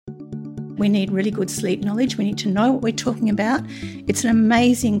We need really good sleep knowledge. We need to know what we're talking about. It's an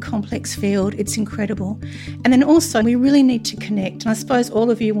amazing, complex field. It's incredible. And then also, we really need to connect. And I suppose all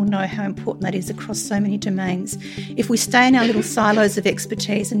of you will know how important that is across so many domains. If we stay in our little silos of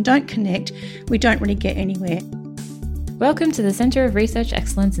expertise and don't connect, we don't really get anywhere. Welcome to the Centre of Research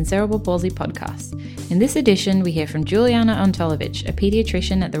Excellence in Cerebral Palsy podcast. In this edition, we hear from Juliana Ontolovic, a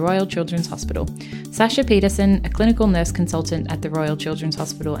paediatrician at the Royal Children's Hospital, Sasha Peterson, a clinical nurse consultant at the Royal Children's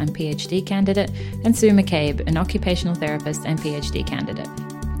Hospital and PhD candidate, and Sue McCabe, an occupational therapist and PhD candidate.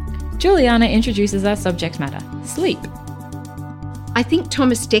 Juliana introduces our subject matter, sleep. I think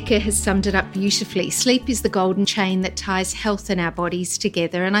Thomas Dekker has summed it up beautifully. Sleep is the golden chain that ties health and our bodies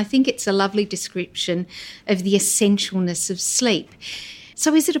together, and I think it's a lovely description of the essentialness of sleep.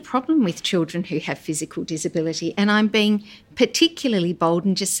 So is it a problem with children who have physical disability? And I'm being particularly bold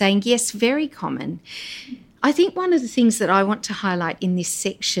and just saying, yes, very common. I think one of the things that I want to highlight in this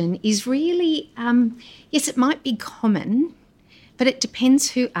section is really, yes, it might be common, but it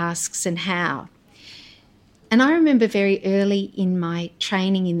depends who asks and how. And I remember very early in my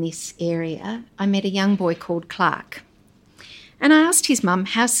training in this area, I met a young boy called Clark. And I asked his mum,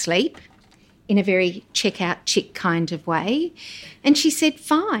 how's sleep? In a very check-out chick kind of way. And she said,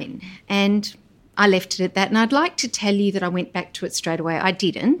 fine. And I left it at that. And I'd like to tell you that I went back to it straight away. I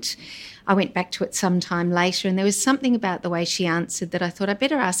didn't. I went back to it some time later, and there was something about the way she answered that I thought I'd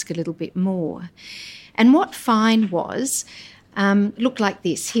better ask a little bit more. And what fine was, looked like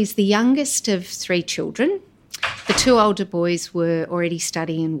this. He's the youngest of 3 children. The 2 older boys were already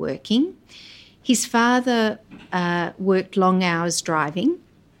studying and working. His father worked long hours driving.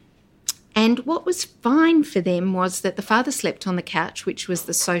 And what was fine for them was that the father slept on the couch, which was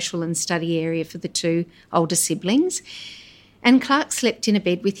the social and study area for the 2 older siblings. And Clark slept in a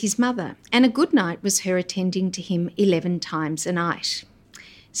bed with his mother. And a good night was her attending to him 11 times a night.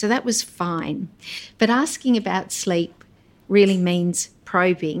 So that was fine. But asking about sleep really means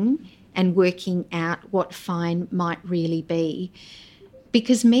probing and working out what fine might really be.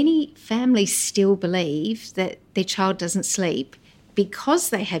 Because many families still believe that their child doesn't sleep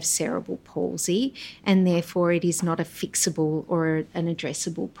because they have cerebral palsy, and therefore it is not a fixable or an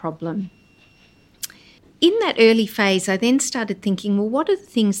addressable problem. In that early phase, I then started thinking, well, what are the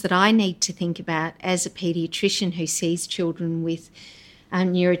things that I need to think about as a paediatrician who sees children with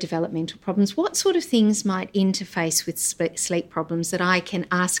neurodevelopmental problems? What sort of things might interface with sleep problems that I can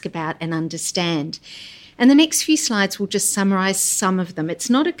ask about and understand? And the next few slides will just summarise some of them.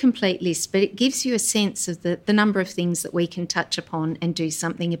 It's not a complete list, but it gives you a sense of the number of things that we can touch upon and do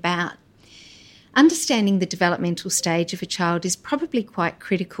something about. Understanding the developmental stage of a child is probably quite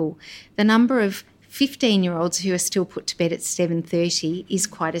critical. The number of 15-year-olds who are still put to bed at 7:30 is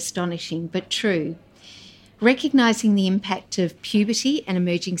quite astonishing, but true. Recognising the impact of puberty and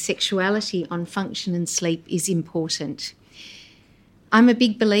emerging sexuality on function and sleep is important. I'm a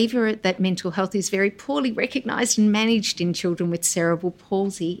big believer that mental health is very poorly recognised and managed in children with cerebral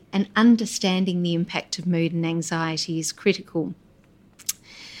palsy, and understanding the impact of mood and anxiety is critical.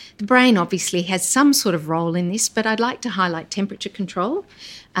 The brain obviously has some sort of role in this, but I'd like to highlight temperature control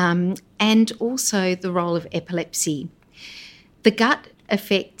and also the role of epilepsy. The gut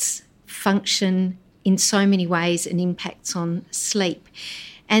affects function in so many ways and impacts on sleep.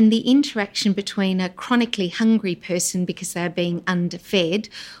 And the interaction between a chronically hungry person because they're being underfed,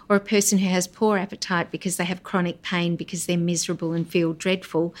 or a person who has poor appetite because they have chronic pain because they're miserable and feel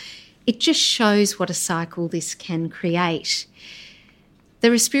dreadful, it just shows what a cycle this can create. The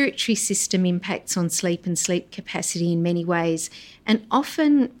respiratory system impacts on sleep and sleep capacity in many ways, and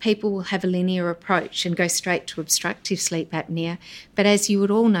often people will have a linear approach and go straight to obstructive sleep apnea, but as you would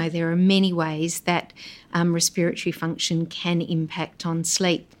all know, there are many ways that respiratory function can impact on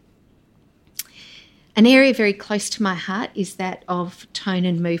sleep. An area very close to my heart is that of tone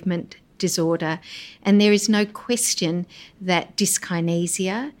and movement disorder, and there is no question that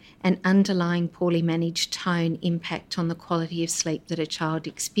dyskinesia and underlying poorly managed tone impact on the quality of sleep that a child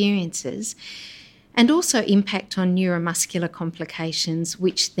experiences, and also impact on neuromuscular complications,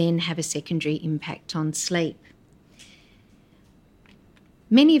 which then have a secondary impact on sleep.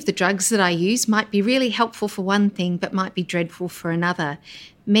 Many of the drugs that I use might be really helpful for one thing but might be dreadful for another.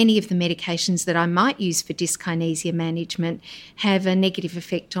 Many of the medications that I might use for dyskinesia management have a negative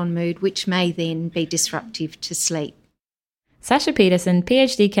effect on mood, which may then be disruptive to sleep. Sasha Peterson,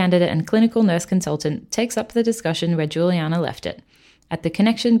 PhD candidate and clinical nurse consultant, takes up the discussion where Juliana left it, at the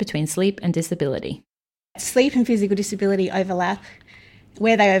connection between sleep and disability. Sleep and physical disability overlap.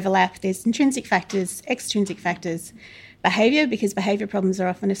 Where they overlap, there's intrinsic factors, extrinsic factors. behaviour, because behaviour problems are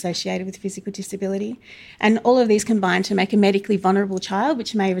often associated with physical disability. And all of these combine to make a medically vulnerable child,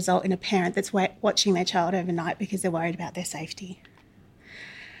 which may result in a parent that's watching their child overnight because they're worried about their safety.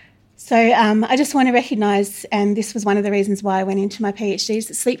 So I just want to recognise, and this was one of the reasons why I went into my PhD, is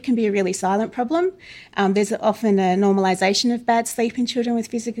that sleep can be a really silent problem. There's often a normalisation of bad sleep in children with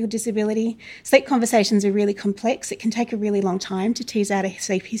physical disability. Sleep conversations are really complex. It can take a really long time to tease out a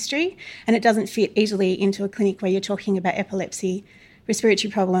sleep history, and it doesn't fit easily into a clinic where you're talking about epilepsy,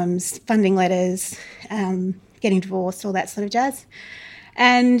 respiratory problems, funding letters, getting divorced, all that sort of jazz.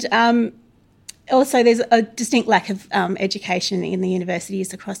 And also, there's a distinct lack of education in the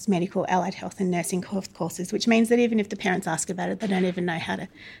universities across medical, allied health and nursing courses, which means that even if the parents ask about it, they don't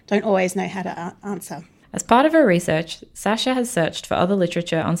always know how to answer. As part of her research, Sasha has searched for other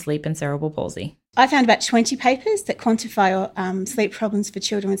literature on sleep and cerebral palsy. I found about 20 papers that quantify sleep problems for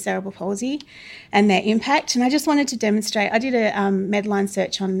children with cerebral palsy and their impact. And I just wanted to demonstrate, I did a Medline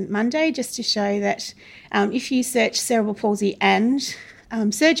search on Monday just to show that if you search cerebral palsy and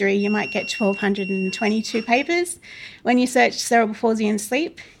surgery, you might get 1,222 papers. When you search cerebral palsy and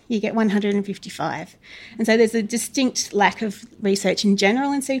sleep, you get 155. And so there's a distinct lack of research in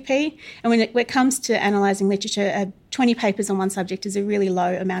general in CP. And when it comes to analysing literature, 20 papers on one subject is a really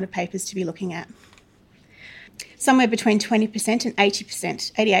low amount of papers to be looking at. Somewhere between 20% and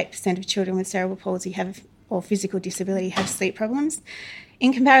 80%, 88% of children with cerebral palsy or physical disability have sleep problems.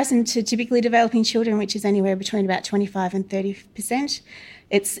 In comparison to typically developing children, which is anywhere between about 25 and 30%,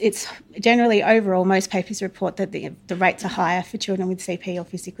 it's generally overall, most papers report that the rates are higher for children with CP or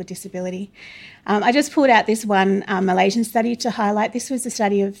physical disability. I just pulled out this one Malaysian study to highlight. This was a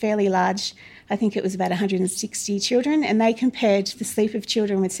study of fairly large, I think it was about 160 children, and they compared the sleep of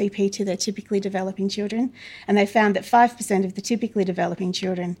children with CP to their typically developing children, and they found that 5% of the typically developing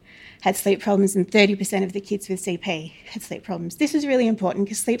children had sleep problems and 30% of the kids with CP had sleep problems. This is really important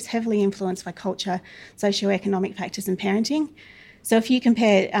because sleep's heavily influenced by culture, socioeconomic factors and parenting. So if you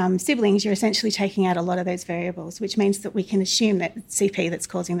compare siblings, you're essentially taking out a lot of those variables, which means that we can assume that it's CP that's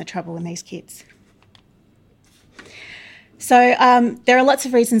causing the trouble in these kids. So there are lots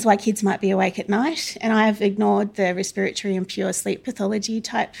of reasons why kids might be awake at night, and I have ignored the respiratory and pure sleep pathology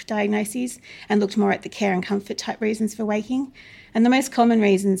type diagnoses and looked more at the care and comfort type reasons for waking. And the most common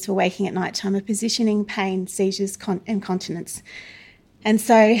reasons for waking at night time are positioning, pain, seizures, and incontinence. And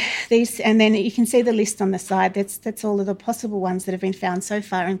so and then you can see the list on the side. That's all of the possible ones that have been found so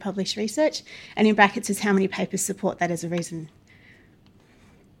far in published research, and in brackets is how many papers support that as a reason.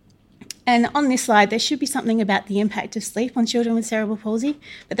 And on this slide, there should be something about the impact of sleep on children with cerebral palsy,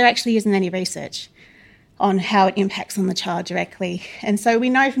 but there actually isn't any research on how it impacts on the child directly. And so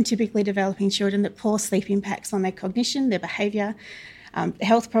we know from typically developing children that poor sleep impacts on their cognition, their behaviour,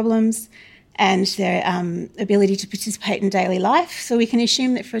 health problems, and their ability to participate in daily life. So we can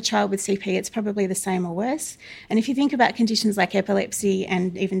assume that for a child with CP, it's probably the same or worse. And if you think about conditions like epilepsy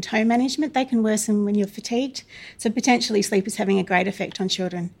and even tone management, they can worsen when you're fatigued. So potentially sleep is having a great effect on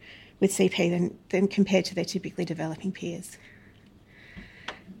children with CP than compared to their typically developing peers.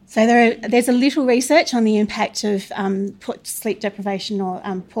 So there's a little research on the impact of sleep deprivation or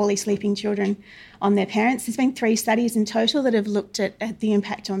poorly sleeping children on their parents. There's been 3 studies in total that have looked at the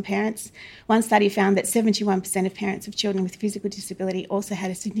impact on parents. One study found that 71% of parents of children with physical disability also had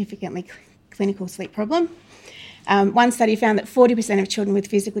a significantly clinical sleep problem. One study found that 40% of children with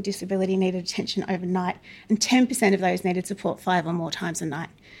physical disability needed attention overnight, and 10% of those needed support 5 or more times a night,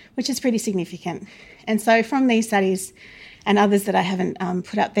 which is pretty significant. And so from these studies and others that I haven't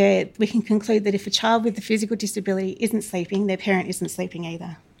put up there, we can conclude that if a child with a physical disability isn't sleeping, their parent isn't sleeping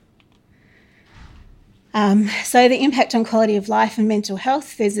either. So the impact on quality of life and mental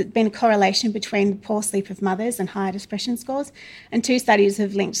health, there's been a correlation between the poor sleep of mothers and higher depression scores, and 2 studies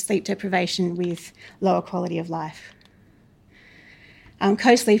have linked sleep deprivation with lower quality of life.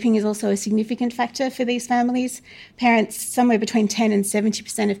 Co-sleeping is also a significant factor for these families. Parents, somewhere between 10 and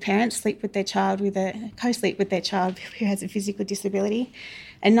 70% of parents co-sleep with their child who has a physical disability,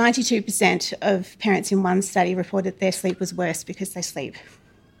 and 92% of parents in one study reported their sleep was worse because they sleep.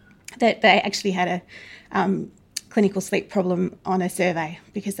 That they actually had a clinical sleep problem on a survey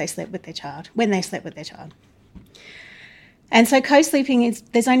because they slept with their child, when they slept with their child. And so co-sleeping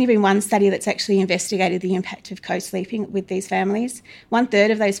there's only been one study that's actually investigated the impact of co-sleeping with these families.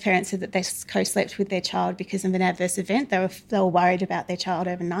 1/3 of those parents said that they co-slept with their child because of an adverse event. They were worried about their child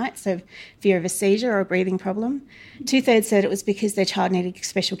overnight, so fear of a seizure or a breathing problem. 2/3 said it was because their child needed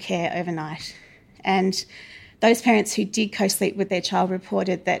special care overnight. And those parents who did co-sleep with their child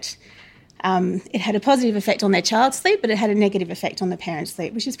reported that it had a positive effect on their child's sleep, but it had a negative effect on the parent's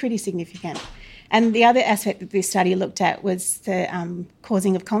sleep, which is pretty significant. And the other aspect that this study looked at was the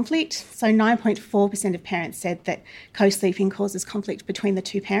causing of conflict. So 9.4% of parents said that co-sleeping causes conflict between the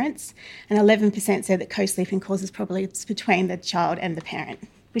two parents, and 11% said that co-sleeping causes problems between the child and the parent,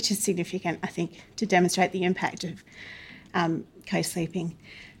 which is significant, I think, to demonstrate the impact of co-sleeping.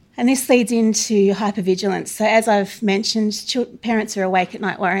 And this leads into hypervigilance. So as I've mentioned, parents are awake at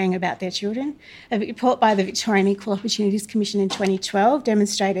night worrying about their children. A report by the Victorian Equal Opportunities Commission in 2012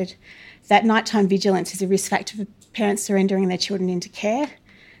 demonstrated that nighttime vigilance is a risk factor for parents surrendering their children into care.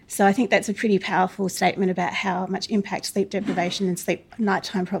 So I think that's a pretty powerful statement about how much impact sleep deprivation and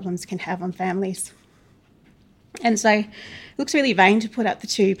nighttime problems can have on families. And so it looks really vain to put up the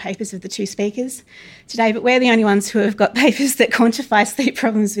two papers of the two speakers today, but we're the only ones who have got papers that quantify sleep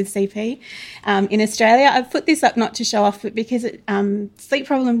problems with CP in Australia. I've put this up not to show off, but because sleep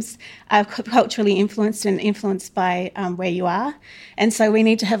problems are culturally influenced and influenced by where you are. And so we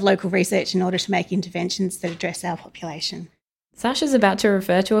need to have local research in order to make interventions that address our population. Sasha's about to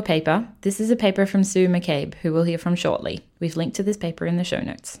refer to a paper. This is a paper from Sue McCabe, who we'll hear from shortly. We've linked to this paper in the show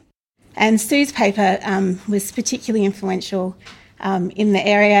notes. And Sue's paper was particularly influential in the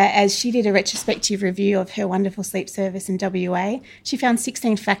area as she did a retrospective review of her wonderful sleep service in WA. She found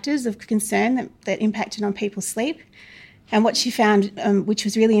 16 factors of concern that impacted on people's sleep. And what she found, which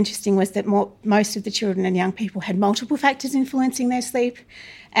was really interesting, was that most of the children and young people had multiple factors influencing their sleep,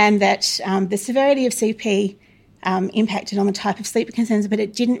 and that the severity of CP impacted on the type of sleep concerns, but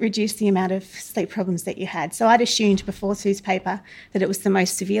it didn't reduce the amount of sleep problems that you had. So I'd assumed before Sue's paper that it was the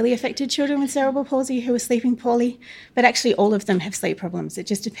most severely affected children with cerebral palsy who were sleeping poorly, but actually all of them have sleep problems. It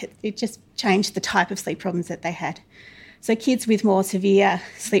just changed the type of sleep problems that they had. So kids with more severe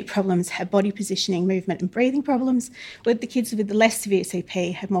sleep problems have body positioning, movement and breathing problems, where the kids with the less severe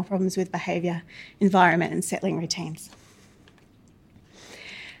CP have more problems with behaviour, environment and settling routines.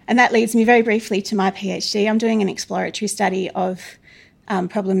 And that leads me very briefly to my PhD. I'm doing an exploratory study of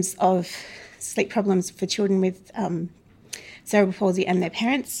sleep problems for children with cerebral palsy and their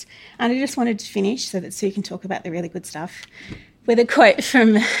parents. And I just wanted to finish so that Sue can talk about the really good stuff with a quote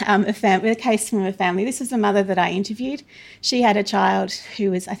from with a case from a family. This was a mother that I interviewed. She had a child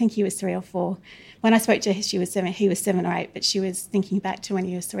who was, I think he was 3 or 4. When I spoke to her, he was 7 or 8, but she was thinking back to when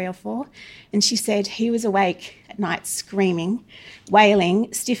he was 3 or 4. And she said he was awake at night screaming,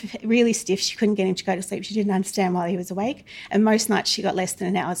 wailing, stiff, really stiff. She couldn't get him to go to sleep. She didn't understand why he was awake. And most nights she got less than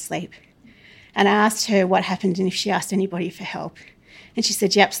an hour's sleep. And I asked her what happened and if she asked anybody for help. And she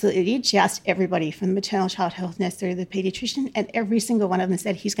said she absolutely did. She asked everybody from the maternal child health nurse through the paediatrician, and every single one of them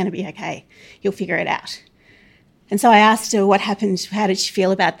said, he's going to be okay. He'll figure it out. And so I asked her what happened, how did she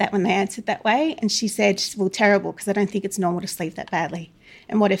feel about that when they answered that way? And she said, well, terrible, because I don't think it's normal to sleep that badly.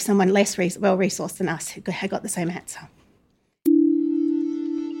 And what if someone less well-resourced than us had got the same answer?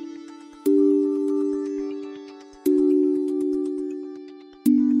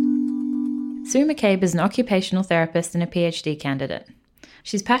 Sue McCabe is an occupational therapist and a PhD candidate.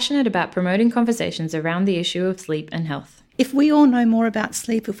 She's passionate about promoting conversations around the issue of sleep and health. If we all know more about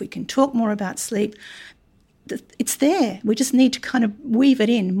sleep, if we can talk more about sleep, it's there. We just need to kind of weave it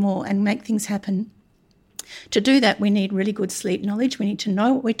in more and make things happen. To do that, we need really good sleep knowledge. We need to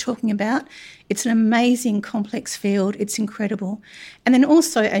know what we're talking about. It's an amazing, complex field. It's incredible. And then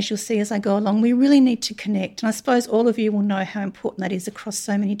also, as you'll see as I go along, we really need to connect. And I suppose all of you will know how important that is across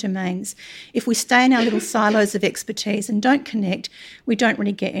so many domains. If we stay in our little silos of expertise and don't connect, we don't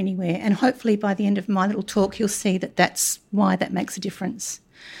really get anywhere. And hopefully by the end of my little talk, you'll see that that's why that makes a difference.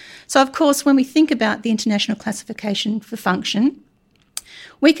 So, of course, when we think about the International Classification for Function,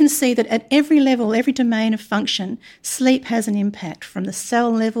 we can see that at every level, every domain of function, sleep has an impact from the cell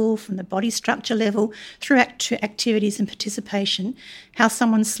level, from the body structure level, through to activities and participation. How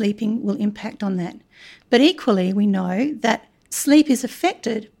someone's sleeping will impact on that. But equally, we know that sleep is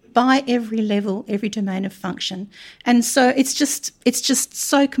affected by every level, every domain of function. And so it's just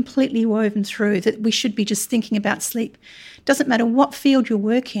so completely woven through that we should be just thinking about sleep. Doesn't matter what field you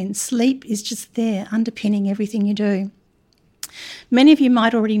work in, sleep is just there underpinning everything you do. Many of you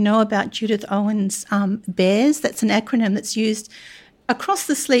might already know about Judith Owen's BEARS. That's an acronym that's used across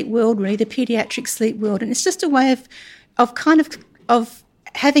the sleep world, really, the paediatric sleep world. And it's just a way of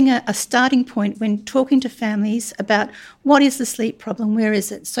having a starting point when talking to families about what is the sleep problem, where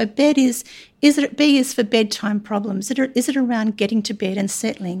is it? So B is for bedtime problems. Is it around getting to bed and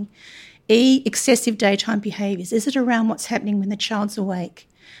settling? E, excessive daytime behaviours. Is it around what's happening when the child's awake?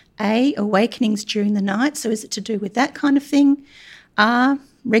 A, awakenings during the night. So is it to do with that kind of thing? R,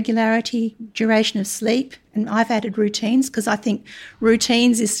 regularity, duration of sleep, and I've added routines because I think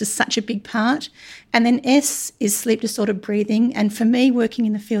routines is just such a big part. And then S is sleep disordered breathing. And for me, working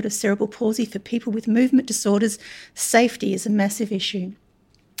in the field of cerebral palsy, for people with movement disorders, safety is a massive issue.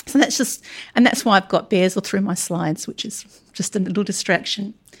 So that's why I've got bears all through my slides, which is just a little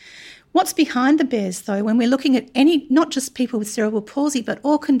distraction. What's behind the bears, though, when we're looking at not just people with cerebral palsy, but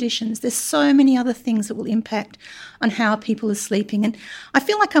all conditions, there's so many other things that will impact on how people are sleeping. And I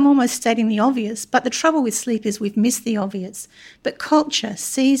feel like I'm almost stating the obvious, but the trouble with sleep is we've missed the obvious. But culture,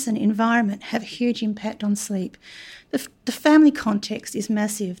 season, environment have a huge impact on sleep. The family context is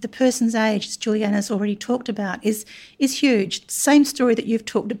massive. The person's age, as Juliana's already talked about, is huge. Same story that you've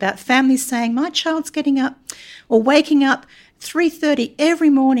talked about. Families saying, my child's getting up or waking up 3:30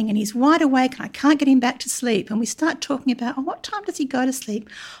 every morning and he's wide awake and I can't get him back to sleep. And we start talking about, what time does he go to sleep?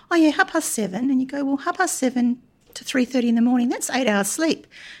 Oh, yeah, 7:30. And you go, well, 7:30 to 3:30 in the morning, that's 8 hours sleep.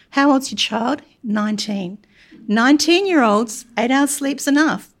 How old's your child? 19. 19-year-olds, 8 hours sleep's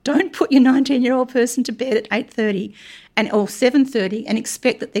enough. Don't put your 19-year-old person to bed at 8:30 or 7:30 and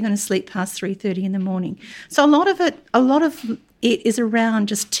expect that they're going to sleep past 3:30 in the morning. So a lot of it is around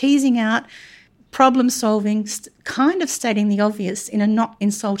just teasing out problem solving, kind of stating the obvious in a not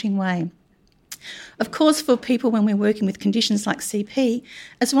insulting way. Of course, for people when we're working with conditions like CP,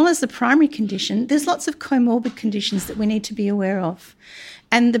 as well as the primary condition, there's lots of comorbid conditions that we need to be aware of.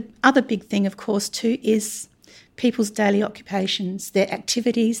 And the other big thing, of course, too, is people's daily occupations, their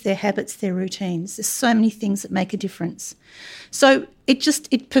activities, their habits, their routines. There's so many things that make a difference. So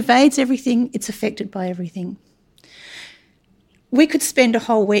it pervades everything. It's affected by everything. We could spend a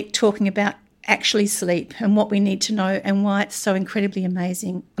whole week talking about actually sleep and what we need to know and why it's so incredibly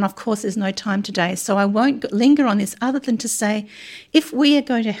amazing. And of course, there's no time today, so I won't linger on this other than to say, if we are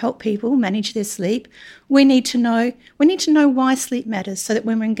going to help people manage their sleep, we need to know why sleep matters, so that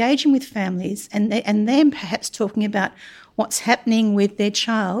when we're engaging with families and they're perhaps talking about what's happening with their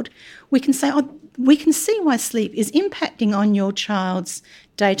child, we can say, we can see why sleep is impacting on your child's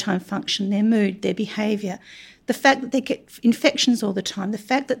daytime function, their mood, their behaviour. The fact that they get infections all the time, the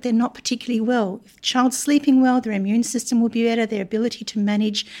fact that they're not particularly well. If the child's sleeping well, their immune system will be better, their ability to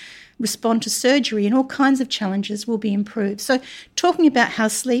manage, respond to surgery and all kinds of challenges will be improved. So talking about how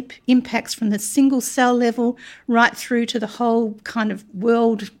sleep impacts from the single cell level right through to the whole kind of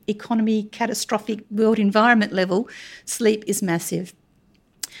world economy, catastrophic world environment level, sleep is massive.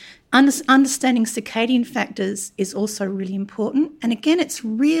 Understanding circadian factors is also really important. And again, it's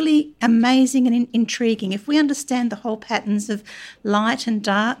really amazing and intriguing. If we understand the whole patterns of light and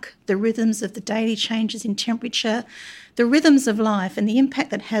dark, the rhythms of the daily changes in temperature, the rhythms of life and the impact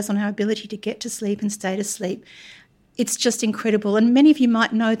that has on our ability to get to sleep and stay to sleep, it's just incredible. And many of you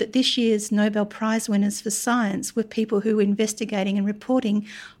might know that this year's Nobel Prize winners for science were people who were investigating and reporting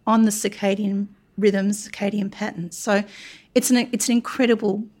on the circadian rhythms, circadian patterns. So it's an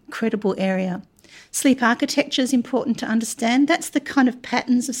incredible area. Sleep architecture is important to understand. That's the kind of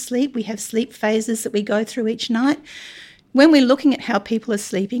patterns of sleep. We have sleep phases that we go through each night. When we're looking at how people are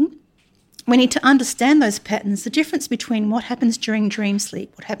sleeping, we need to understand those patterns, the difference between what happens during dream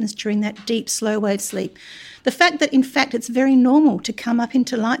sleep, what happens during that deep, slow wave sleep. The fact that, in fact, it's very normal to come up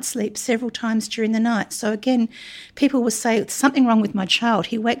into light sleep several times during the night. So, again, people will say, there's something wrong with my child.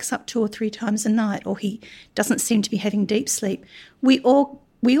 He wakes up 2 or 3 times a night, or he doesn't seem to be having deep sleep. We all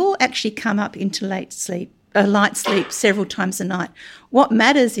actually come up into light sleep several times a night. What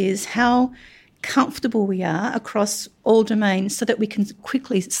matters is how comfortable we are across all domains so that we can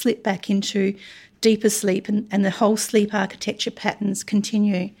quickly slip back into deeper sleep and the whole sleep architecture patterns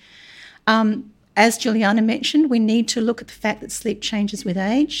continue. As Juliana mentioned, we need to look at the fact that sleep changes with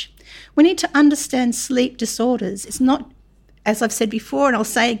age. We need to understand sleep disorders. It's not, as I've said before, and I'll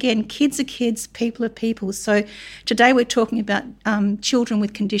say again, kids are kids, people are people. So today we're talking about children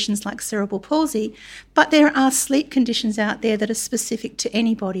with conditions like cerebral palsy, but there are sleep conditions out there that are specific to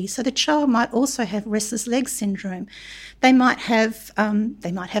anybody. So the child might also have restless leg syndrome. They might have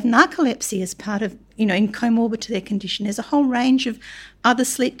narcolepsy as part of, in comorbid to their condition. There's a whole range of other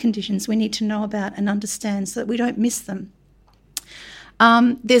sleep conditions we need to know about and understand so that we don't miss them.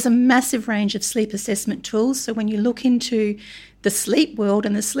 There's a massive range of sleep assessment tools. So when you look into the sleep world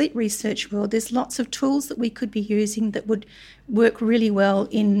and the sleep research world, there's lots of tools that we could be using that would work really well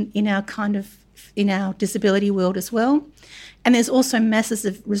in our disability world as well. And there's also masses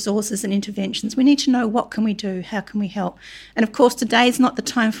of resources and interventions. We need to know, what can we do? How can we help? And of course, today is not the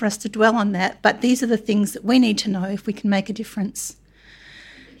time for us to dwell on that, but these are the things that we need to know if we can make a difference.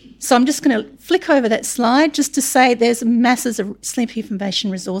 So I'm just going to flick over that slide just to say there's masses of sleep information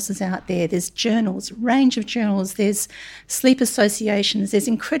resources out there. There's journals, range of journals. There's sleep associations. There's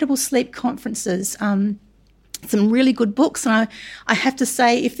incredible sleep conferences, some really good books. And I have to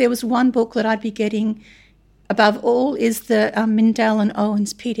say, if there was one book that I'd be getting above all is the Mindell and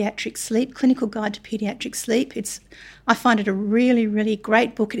Owens Paediatric Sleep, Clinical Guide to Paediatric Sleep. I find it a really, really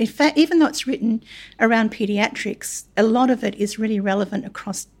great book. And in fact, even though it's written around paediatrics, a lot of it is really relevant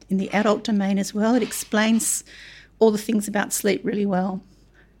across in the adult domain as well. It explains all the things about sleep really well.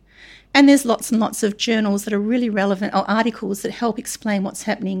 And there's lots and lots of journals that are really relevant, or articles that help explain what's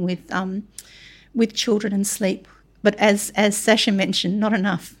happening with children and sleep. But as Sasha mentioned, not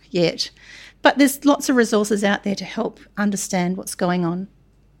enough yet. But there's lots of resources out there to help understand what's going on.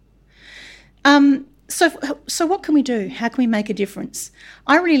 So what can we do? How can we make a difference?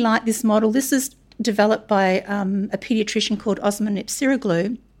 I really like this model. This is developed by a paediatrician called Osman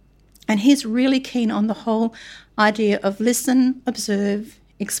Ipsiroglu, and he's really keen on the whole idea of listen, observe,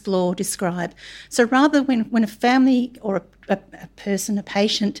 explore, describe. So rather when a family or a person, a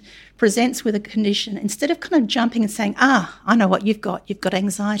patient, presents with a condition, instead of kind of jumping and saying, I know what you've got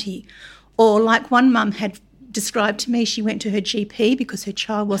anxiety. Or like one mum had described to me, she went to her GP because her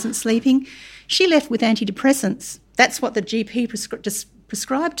child wasn't sleeping. She left with antidepressants. That's what the GP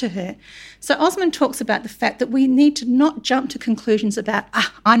prescribed to her. So Osman talks about the fact that we need to not jump to conclusions about,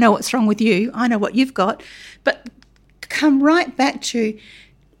 I know what's wrong with you, I know what you've got, but come right back to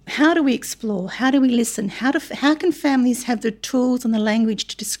how do we explore, how do we listen, how can families have the tools and the language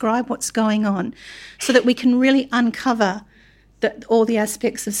to describe what's going on so that we can really uncover all the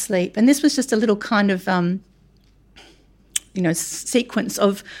aspects of sleep. And this was just a little kind of sequence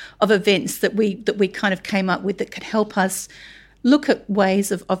of events that we kind of came up with that could help us look at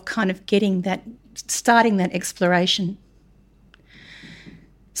ways of kind of starting that exploration.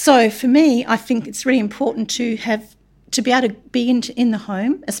 So for me, I think it's really important to be able to be in the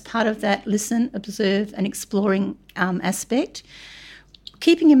home as part of that listen, observe and exploring aspect,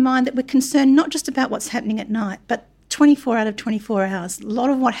 keeping in mind that we're concerned not just about what's happening at night, but 24 out of 24 hours. A lot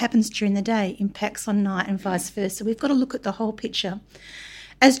of what happens during the day impacts on night and vice versa. We've got to look at the whole picture.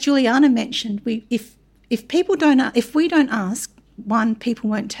 As Juliana mentioned, if we don't ask, one, people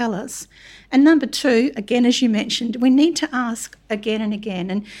won't tell us. And number two, again, as you mentioned, we need to ask again and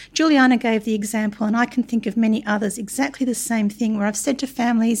again. And Juliana gave the example, and I can think of many others, exactly the same thing, where I've said to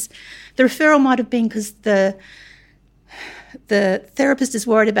families, the referral might have been because the therapist is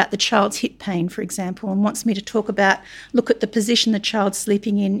worried about the child's hip pain, for example, and wants me to look at the position the child's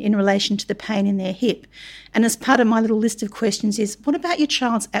sleeping in relation to the pain in their hip. And as part of my little list of questions is, what about your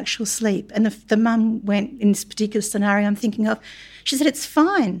child's actual sleep? And the mum went, in this particular scenario I'm thinking of, she said, it's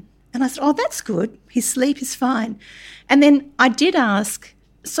fine. And I said, oh, that's good. His sleep is fine. And then I did ask,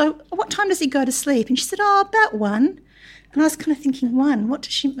 so what time does he go to sleep? And she said, oh, about 1. And I was kind of thinking, 1,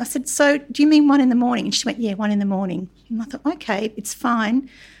 I said, so do you mean 1 in the morning? And she went, yeah, 1 in the morning. And I thought, okay, it's fine,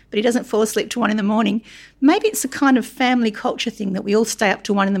 but he doesn't fall asleep to 1 in the morning. Maybe it's a kind of family culture thing that we all stay up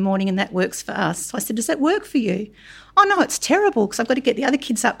to 1 in the morning and that works for us. So I said, does that work for you? Oh, no, it's terrible because I've got to get the other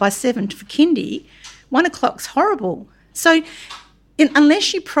kids up by 7 for kindy. 1 o'clock's horrible. So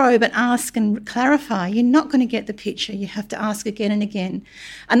unless you probe and ask and clarify, you're not going to get the picture. You have to ask again and again.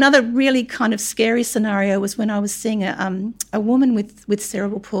 Another really kind of scary scenario was when I was seeing a woman with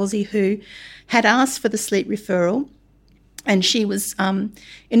cerebral palsy who had asked for the sleep referral, and she was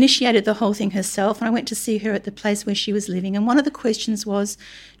initiated the whole thing herself. And I went to see her at the place where she was living. And one of the questions was,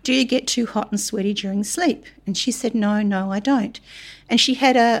 do you get too hot and sweaty during sleep? And she said, no, I don't. And she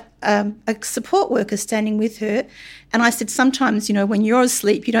had a support worker standing with her. And I said, sometimes, when you're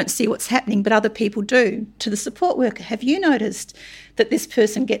asleep, you don't see what's happening, but other people do. To the support worker, have you noticed that this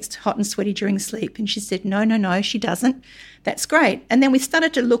person gets hot and sweaty during sleep? And she said, no, she doesn't. That's great. And then we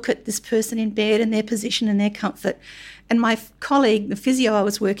started to look at this person in bed and their position and their comfort. And my colleague, the physio I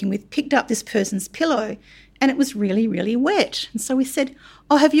was working with, picked up this person's pillow and it was really, really wet. And so we said,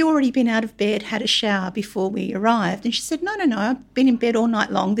 oh, have you already been out of bed, had a shower before we arrived? And she said, no, I've been in bed all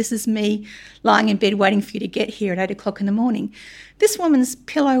night long. This is me lying in bed waiting for you to get here at 8 o'clock in the morning. This woman's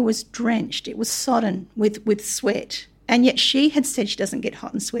pillow was drenched. It was sodden with sweat. And yet she had said she doesn't get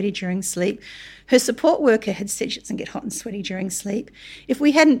hot and sweaty during sleep. Her support worker had said she doesn't get hot and sweaty during sleep. If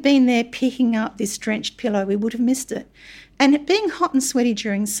we hadn't been there picking up this drenched pillow, we would have missed it. And being hot and sweaty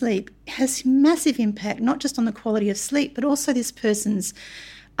during sleep has massive impact, not just on the quality of sleep, but also this person's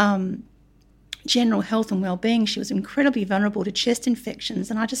general health and well-being. She was incredibly vulnerable to chest infections,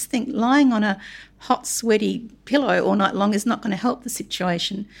 and I just think lying on a hot, sweaty pillow all night long is not going to help the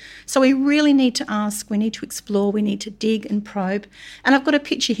situation. So we really need to ask, we need to explore, we need to dig and probe. And I've got a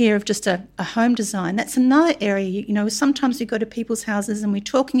picture here of just a home design. That's another area, you know, sometimes we go to people's houses and we're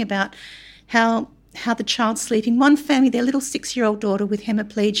talking about how the child's sleeping. One family, their little 6-year-old daughter with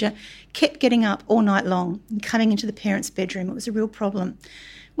hemiplegia kept getting up all night long and coming into the parents' bedroom. It was a real problem.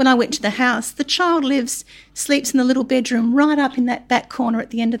 When I went to the house, the child sleeps in the little bedroom right up in that back corner at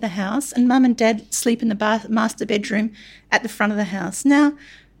the end of the house, and mum and dad sleep in the master bedroom at the front of the house. Now,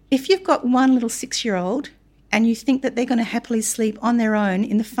 if you've got one little 6-year-old and you think that they're going to happily sleep on their own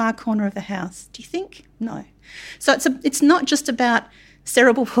in the far corner of the house, do you think? No. So it's not just about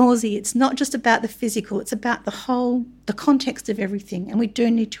cerebral palsy, it's not just about the physical, it's about the context of everything, and we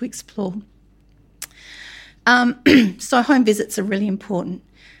do need to explore. So home visits are really important.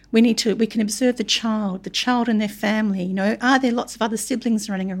 We can observe the child and their family. You know, are there lots of other siblings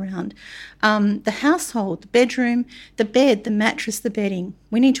running around? The household, the bedroom, the bed, the mattress, the bedding.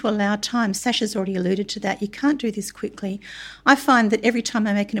 We need to allow time. Sasha's already alluded to that. You can't do this quickly. I find that every time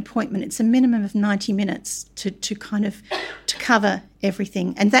I make an appointment, it's a minimum of 90 minutes to cover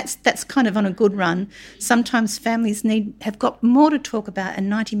everything, and that's kind of on a good run. Sometimes families have got more to talk about, and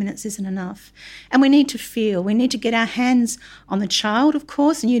 90 minutes isn't enough. And we need to get our hands on the child, of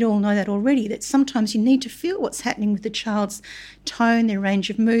course, and you'd all know that already, that sometimes you need to feel what's happening with the child's tone, their range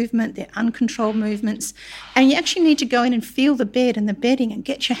of movement, their uncontrolled movements, and you actually need to go in and feel the bed and the bedding and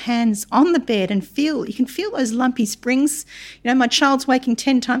get your hands on the bed and you can feel those lumpy springs. You know, my child's waking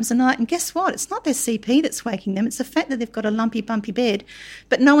 10 times a night, and guess what? It's not their CP that's waking them, it's the fact that they've got a lumpy, bumpy bed,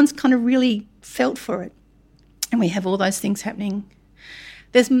 but no one's kind of really felt for it. And we have all those things happening.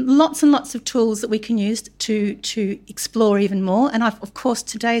 There's lots and lots of tools that we can use to explore even more. And of course,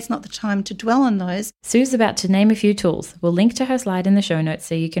 today is not the time to dwell on those. Sue's about to name a few tools. We'll link to her slide in the show notes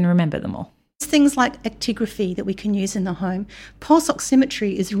so you can remember them all. Things like actigraphy that we can use in the home. Pulse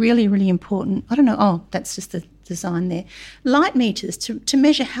oximetry is really, really important. I don't know. Oh, that's just the design there. Light meters to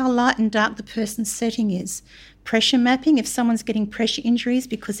measure how light and dark the person's setting is. Pressure mapping, if someone's getting pressure injuries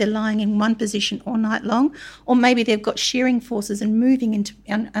because they're lying in one position all night long, or maybe they've got shearing forces and moving into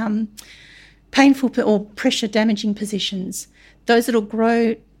painful or pressure damaging positions. Those that'll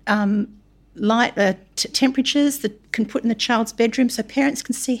grow light temperatures that can put in the child's bedroom so parents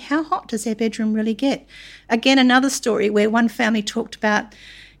can see how hot does their bedroom really get. Again, another story where one family talked about,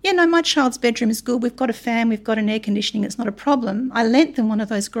 my child's bedroom is good. We've got a fan, we've got an air conditioning. It's not a problem. I lent them one of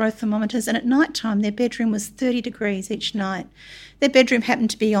those growth thermometers, and at night time their bedroom was 30 degrees each night. Their bedroom happened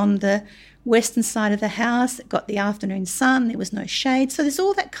to be on the western side of the house. It got the afternoon sun. There was no shade. So there's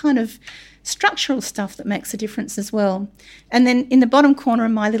all that kind of structural stuff that makes a difference as well. And then in the bottom corner are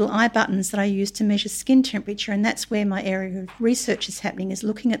my little eye buttons that I use to measure skin temperature, and that's where my area of research is happening, is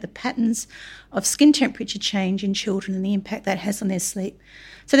looking at the patterns of skin temperature change in children and the impact that has on their sleep.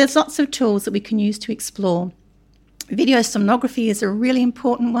 So there's lots of tools that we can use to explore. Video sonography is a really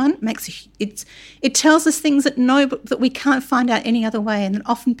important one. It tells us things that we can't find out any other way, and that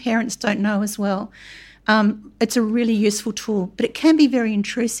often parents don't know as well. It's a really useful tool, but it can be very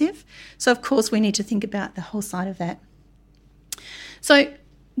intrusive. So, of course, we need to think about the whole side of that. So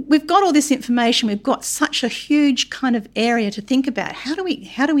we've got all this information. We've got such a huge kind of area to think about. How do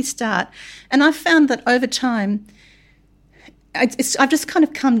we start? And I've found that over time, I've just kind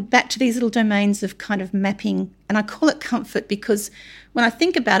of come back to these little domains of kind of mapping, and I call it comfort because when I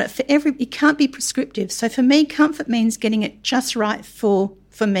think about it, it can't be prescriptive. So for me, comfort means getting it just right for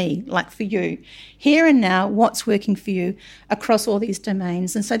me, like for you. Here and now, what's working for you across all these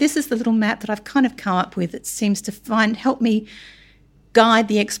domains. And so this is the little map that I've kind of come up with that seems to help me guide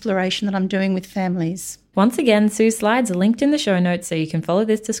the exploration that I'm doing with families. Once again, Sue's slides are linked in the show notes so you can follow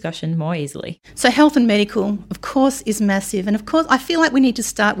this discussion more easily. So health and medical, of course, is massive. And of course, I feel like we need to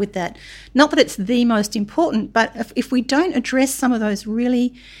start with that. Not that it's the most important, but if we don't address some of those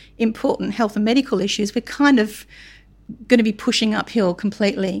really important health and medical issues, we're kind of going to be pushing uphill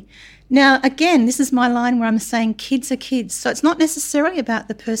completely. Now, again, this is my line where I'm saying kids are kids. So it's not necessarily about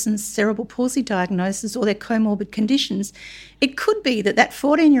the person's cerebral palsy diagnosis or their comorbid conditions. It could be that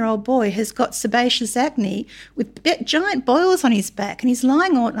 14-year-old boy has got sebaceous acne with giant boils on his back, and he's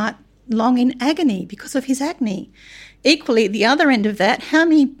lying all night long in agony because of his acne. Equally, at the other end of that, how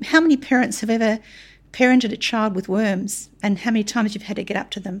many parents have ever parented a child with worms, and how many times you've had to get up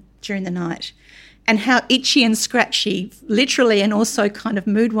to them during the night? And how itchy and scratchy, literally and also kind of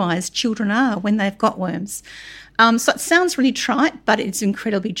mood-wise, children are when they've got worms. So it sounds really trite, but it's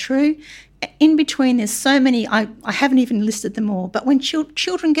incredibly true. in between, there's so many, I haven't even listed them all, but when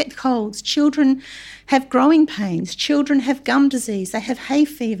children get colds, children have growing pains, children have gum disease, they have hay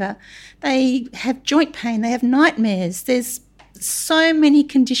fever, they have joint pain, they have nightmares. There's so many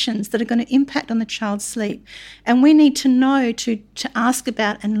conditions that are going to impact on the child's sleep. And we need to know to ask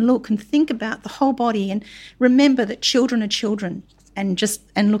about and look and think about the whole body and remember that children are children and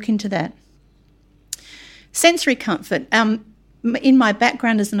look into that. Sensory comfort. In my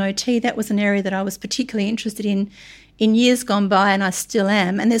background as an OT, that was an area that I was particularly interested in years gone by, and I still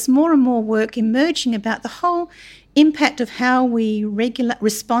am. And there's more and more work emerging about the whole impact of how we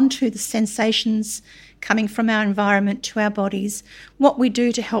respond to the sensations coming from our environment to our bodies, what we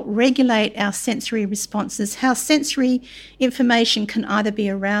do to help regulate our sensory responses, how sensory information can either be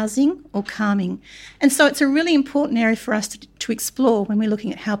arousing or calming. And so it's a really important area for us to explore when we're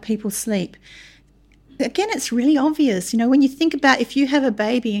looking at how people sleep. Again, it's really obvious. When you think about if you have a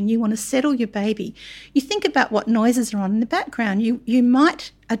baby and you want to settle your baby, you think about what noises are on in the background.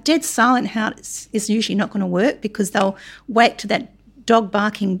 A dead silent house is usually not going to work because they'll wake to that dog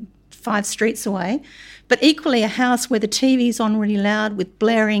barking 5 streets away. But equally, a house where the TV's on really loud with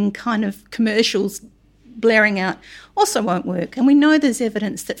blaring kind of commercials blaring out also won't work. And we know there's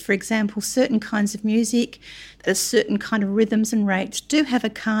evidence that, for example, certain kinds of music, certain kind of rhythms and rates do have a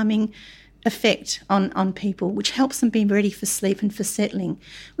calming effect on people, which helps them be ready for sleep and for settling.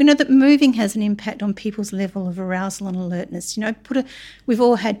 We know that moving has an impact on people's level of arousal and alertness. We've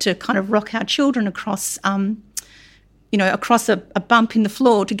all had to kind of rock our children across across a bump in the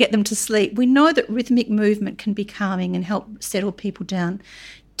floor to get them to sleep. We know that rhythmic movement can be calming and help settle people down.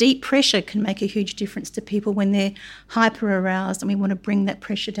 Deep pressure can make a huge difference to people when they're hyper-aroused and we want to bring that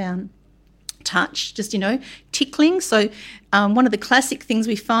pressure down. Touch, tickling. So one of the classic things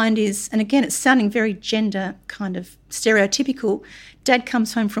we find is, and again, it's sounding very gender kind of stereotypical, Dad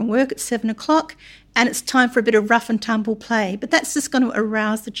comes home from work at 7 o'clock and it's time for a bit of rough and tumble play. But that's just going to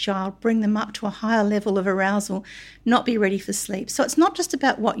arouse the child, bring them up to a higher level of arousal, not be ready for sleep. So it's not just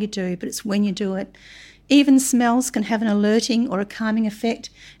about what you do, but it's when you do it. Even smells can have an alerting or a calming effect,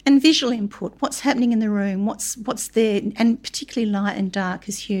 and visual input, what's happening in the room, what's there, and particularly light and dark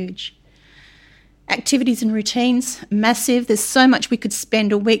is huge. Activities and routines, massive. There's so much we could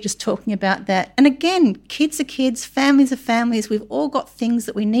spend a week just talking about that. And again, kids are kids, families are families. We've all got things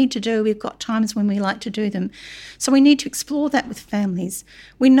that we need to do. We've got times when we like to do them. So we need to explore that with families.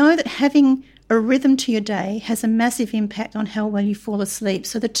 We know that having a rhythm to your day has a massive impact on how well you fall asleep.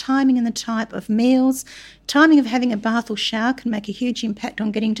 So the timing and the type of meals, timing of having a bath or shower can make a huge impact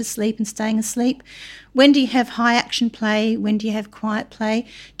on getting to sleep and staying asleep. When do you have high action play? When do you have quiet play?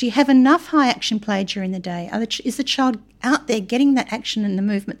 Do you have enough high action play during the day? Is the child out there getting that action and the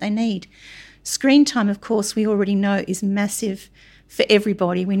movement they need? Screen time, of course, we already know is massive for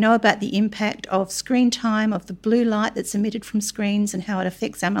everybody. We know about the impact of screen time, of the blue light that's emitted from screens and how it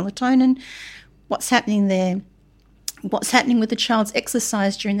affects our melatonin. What's happening there? What's happening with the child's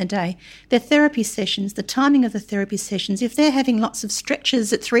exercise during the day? Their therapy sessions, the timing of the therapy sessions. If they're having lots of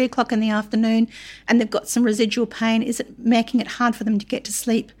stretches at 3 o'clock in the afternoon and they've got some residual pain, is it making it hard for them to get to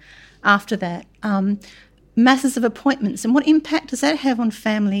sleep after that? Masses of appointments, and what impact does that have on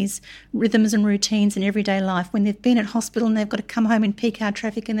families' rhythms and routines in everyday life when they've been at hospital and they've got to come home in peak hour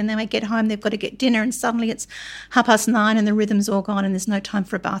traffic, and then they might get home, they've got to get dinner, and suddenly it's 9:30 and the rhythm's all gone and there's no time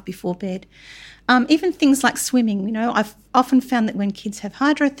for a bath before bed. Even things like swimming, I've often found that when kids have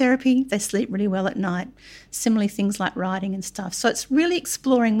hydrotherapy, they sleep really well at night. Similarly, things like riding and stuff. So it's really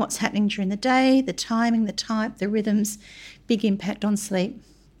exploring what's happening during the day, the timing, the type, the rhythms, big impact on sleep.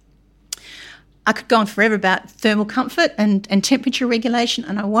 I could go on forever about thermal comfort and temperature regulation,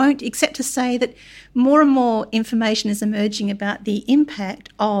 and I won't, except to say that more and more information is emerging about the impact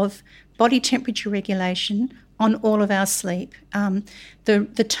of body temperature regulation on all of our sleep.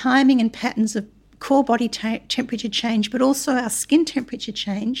 The timing and patterns of core body temperature change, but also our skin temperature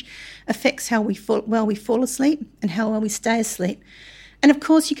change affects how we fall asleep and how well we stay asleep. And of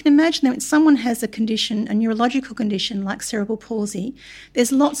course, you can imagine that when someone has a condition, a neurological condition like cerebral palsy,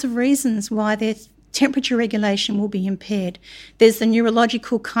 there's lots of reasons why their temperature regulation will be impaired. There's the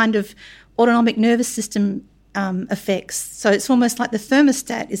neurological kind of autonomic nervous system effects. So it's almost like the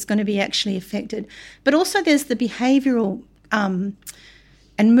thermostat is going to be actually affected. But also there's the behavioural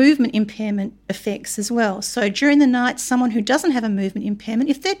and movement impairment effects as well. So during the night, someone who doesn't have a movement impairment,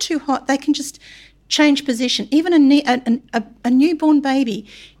 if they're too hot, they can just change position. Even a newborn baby,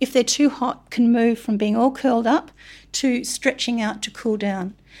 if they're too hot, can move from being all curled up to stretching out to cool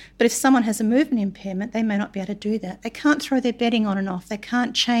down. But if someone has a movement impairment, they may not be able to do that. They can't throw their bedding on and off. They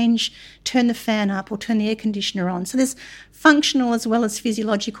can't turn the fan up or turn the air conditioner on. So there's functional as well as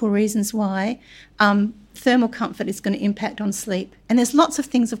physiological reasons why thermal comfort is going to impact on sleep. And there's lots of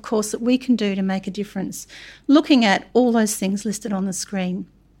things, of course, that we can do to make a difference. Looking at all those things listed on the screen.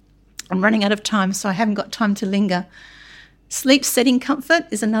 I'm running out of time, so I haven't got time to linger. Sleep setting comfort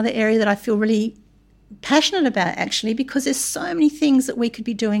is another area that I feel really passionate about, actually, because there's so many things that we could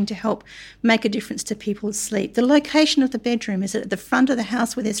be doing to help make a difference to people's sleep. The location of the bedroom, is it at the front of the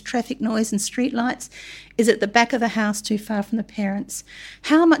house where there's traffic noise and street lights? Is it at the back of the house too far from the parents?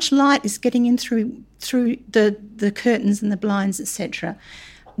 How much light is getting in through the curtains and the blinds, etc.?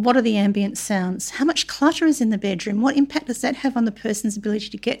 What are the ambient sounds? How much clutter is in the bedroom? What impact does that have on the person's ability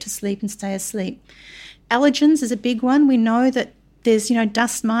to get to sleep and stay asleep? Allergens is a big one. We know that there's,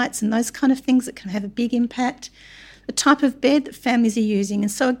 dust mites and those kind of things that can have a big impact. The type of bed that families are using.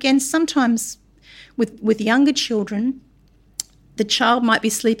 And so, again, sometimes with younger children, the child might be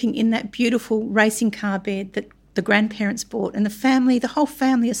sleeping in that beautiful racing car bed that the grandparents bought, and the whole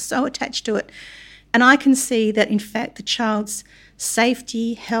family is so attached to it. And I can see that, in fact, the child's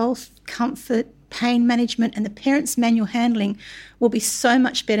safety, health, comfort, pain management and the parents' manual handling will be so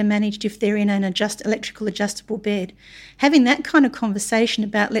much better managed if they're in an electrical adjustable bed. Having that kind of conversation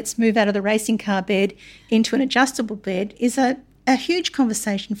about let's move out of the racing car bed into an adjustable bed is a huge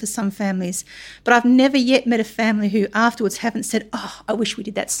conversation for some families. But I've never yet met a family who afterwards haven't said, oh, I wish we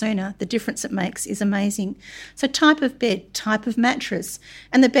did that sooner. The difference it makes is amazing. So type of bed, type of mattress,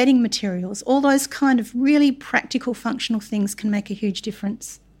 and the bedding materials, all those kind of really practical functional things can make a huge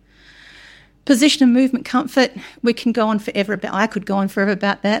difference. Position and movement comfort, we can go on forever about. I could go on forever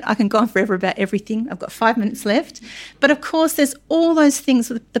about that. I can go on forever about everything. I've got 5 minutes left. But of course, there's all those things.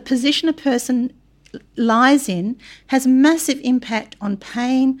 The position a person lies in has massive impact on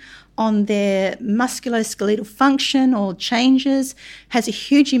pain, on their musculoskeletal function or changes, has a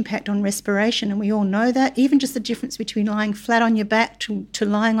huge impact on respiration, and we all know that. Even just the difference between lying flat on your back to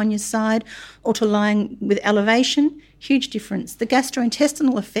lying on your side or to lying with elevation, huge difference. The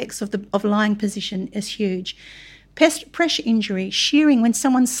gastrointestinal effects of lying position is huge. Pressure injury, shearing, when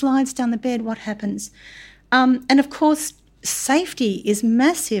someone slides down the bed, what happens? And of course, safety is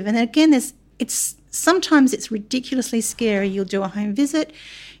massive. And again, sometimes it's ridiculously scary. You'll do a home visit,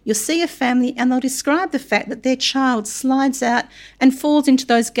 you'll see a family, and they'll describe the fact that their child slides out and falls into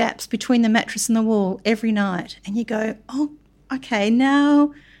those gaps between the mattress and the wall every night. And you go, oh, okay,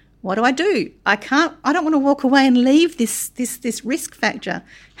 now what do I do? I don't want to walk away and leave this risk factor.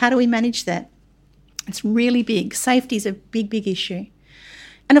 How do we manage that? It's really big. Safety is a big, big issue.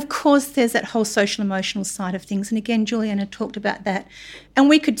 And of course, there's that whole social emotional side of things. And again, Juliana talked about that. And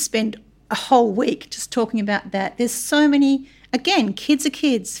we could spend a whole week just talking about that. There's so many, again, kids are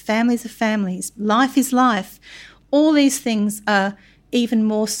kids, families are families, life is life. All these things are even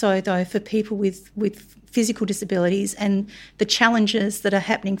more so, though, for people with physical disabilities and the challenges that are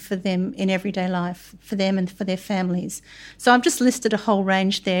happening for them in everyday life, for them and for their families. So I've just listed a whole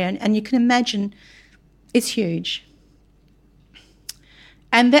range there, and you can imagine it's huge.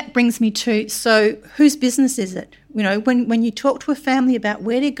 And that brings me to, so whose business is it? You know, when you talk to a family about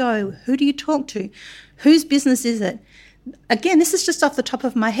where to go, who do you talk to? Whose business is it? Again, this is just off the top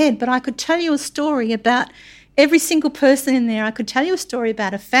of my head, but I could tell you a story about every single person in there. I could tell you a story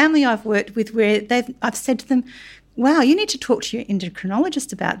about a family I've worked with where I've said to them, wow, you need to talk to your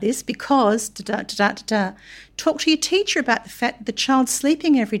endocrinologist about this because talk to your teacher about the fact that the child's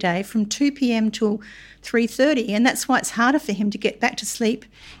sleeping every day from 2 p.m. till 3:30, and that's why it's harder for him to get back to sleep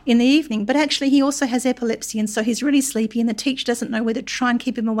in the evening. But actually he also has epilepsy, and so he's really sleepy, and the teacher doesn't know whether to try and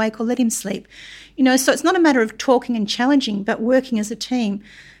keep him awake or let him sleep. You know, so it's not a matter of talking and challenging, but working as a team.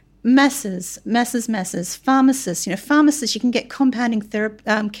 Masses, pharmacists. You know, pharmacists, you can get compounding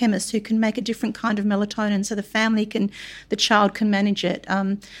chemists who can make a different kind of melatonin so the child can manage it.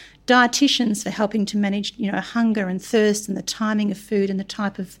 Dietitians for helping to manage, you know, hunger and thirst and the timing of food and the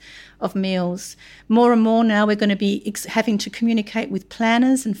type of meals. More and more now we're going to be having to communicate with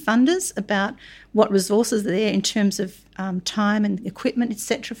planners and funders about what resources are there in terms of time and equipment,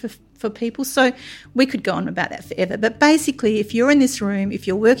 etc. for people. So we could go on about that forever. But basically, if you're in this room, if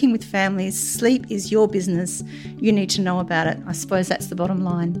you're working with families, sleep is your business. You need to know about it. I suppose that's the bottom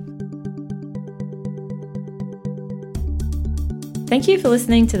line. Thank you for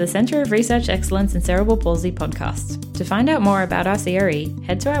listening to the Centre of Research Excellence in Cerebral Palsy podcast. To find out more about our CRE,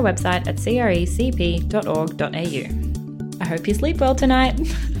 head to our website at crecp.org.au. I hope you sleep well tonight.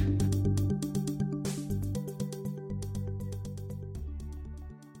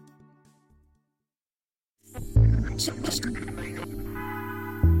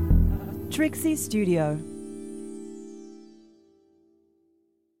 Trixie Studio.